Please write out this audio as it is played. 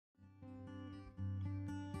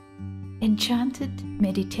Enchanted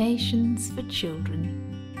Meditations for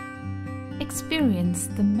Children. Experience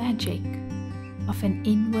the magic of an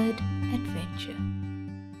inward adventure.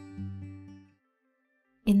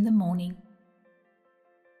 In the morning,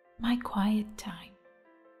 my quiet time.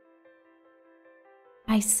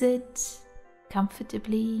 I sit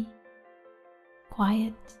comfortably,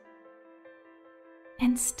 quiet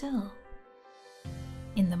and still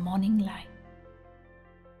in the morning light.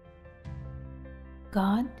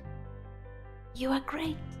 God, you are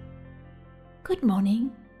great. Good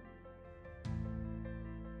morning.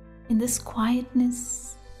 In this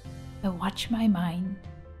quietness, I watch my mind.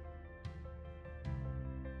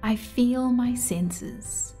 I feel my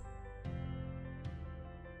senses,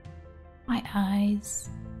 my eyes,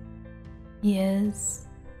 ears,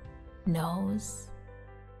 nose,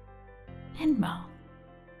 and mouth.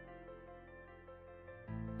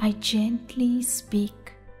 I gently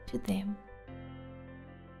speak to them.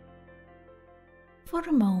 For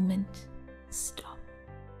a moment, stop.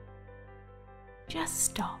 Just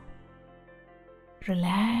stop.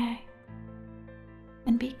 Relax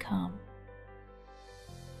and be calm.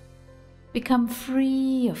 Become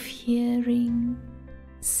free of hearing,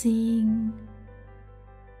 seeing,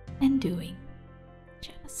 and doing.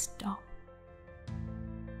 Just stop.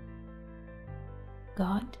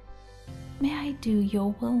 God, may I do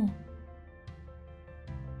your will?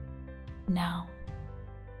 Now,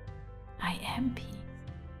 I am peace.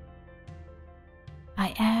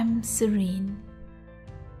 I am serene.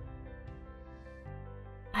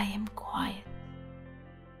 I am quiet.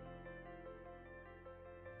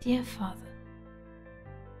 Dear Father,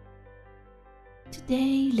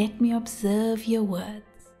 today let me observe your words.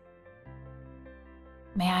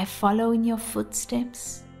 May I follow in your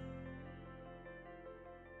footsteps.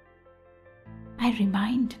 I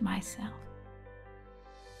remind myself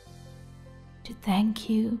to thank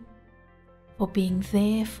you for being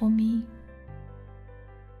there for me.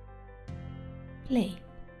 Play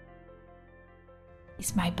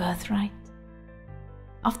is my birthright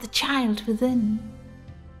of the child within.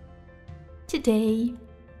 Today,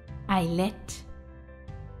 I let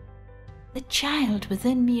the child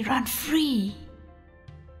within me run free.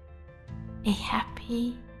 A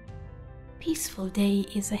happy, peaceful day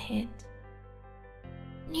is ahead.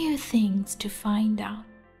 New things to find out,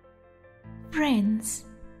 friends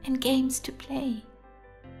and games to play.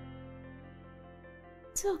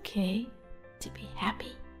 It's okay to be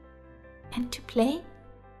happy and to play.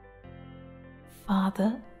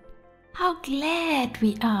 Father, how glad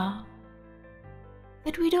we are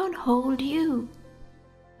that we don't hold you,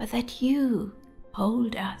 but that you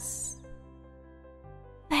hold us.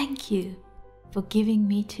 Thank you for giving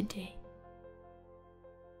me today.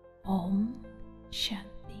 Om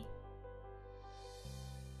Shanti.